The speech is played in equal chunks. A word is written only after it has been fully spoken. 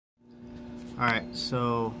Alright,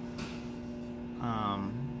 so,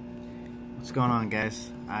 what's going on,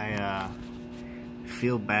 guys? I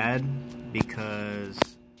feel bad because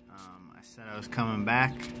I said I was coming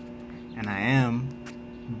back, and I am,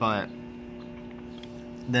 but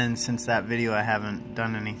then since that video I haven't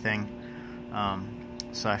done anything,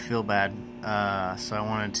 so I feel bad. So I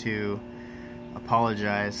wanted to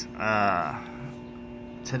apologize.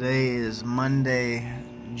 Today is Monday,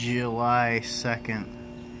 July 2nd,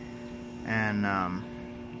 and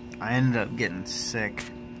I ended up getting sick,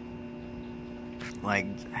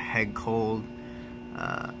 like head cold,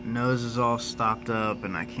 nose is all stopped up,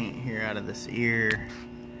 and I can't hear out of this ear,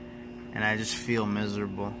 and I just feel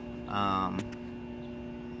miserable.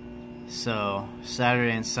 So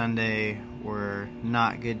Saturday and Sunday were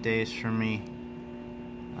not good days for me.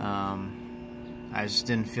 I just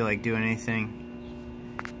didn't feel like doing anything.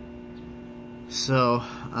 So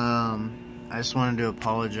I just wanted to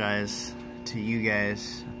apologize to you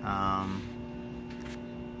guys,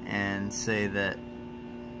 and say that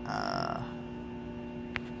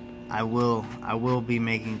I will be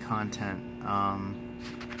making content. I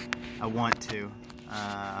want to,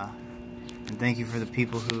 and thank you for the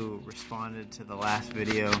people who responded to the last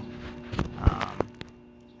video.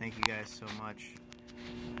 Thank you guys so much.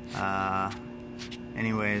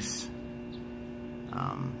 Anyways,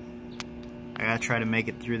 I gotta try to make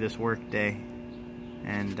it through this work day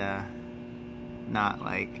and not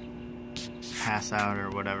like pass out or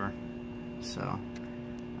whatever. So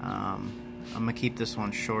I'm gonna keep this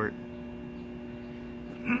one short.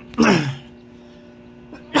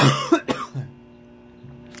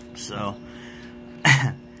 So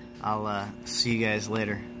I'll see you guys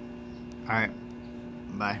later. Alright,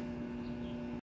 bye.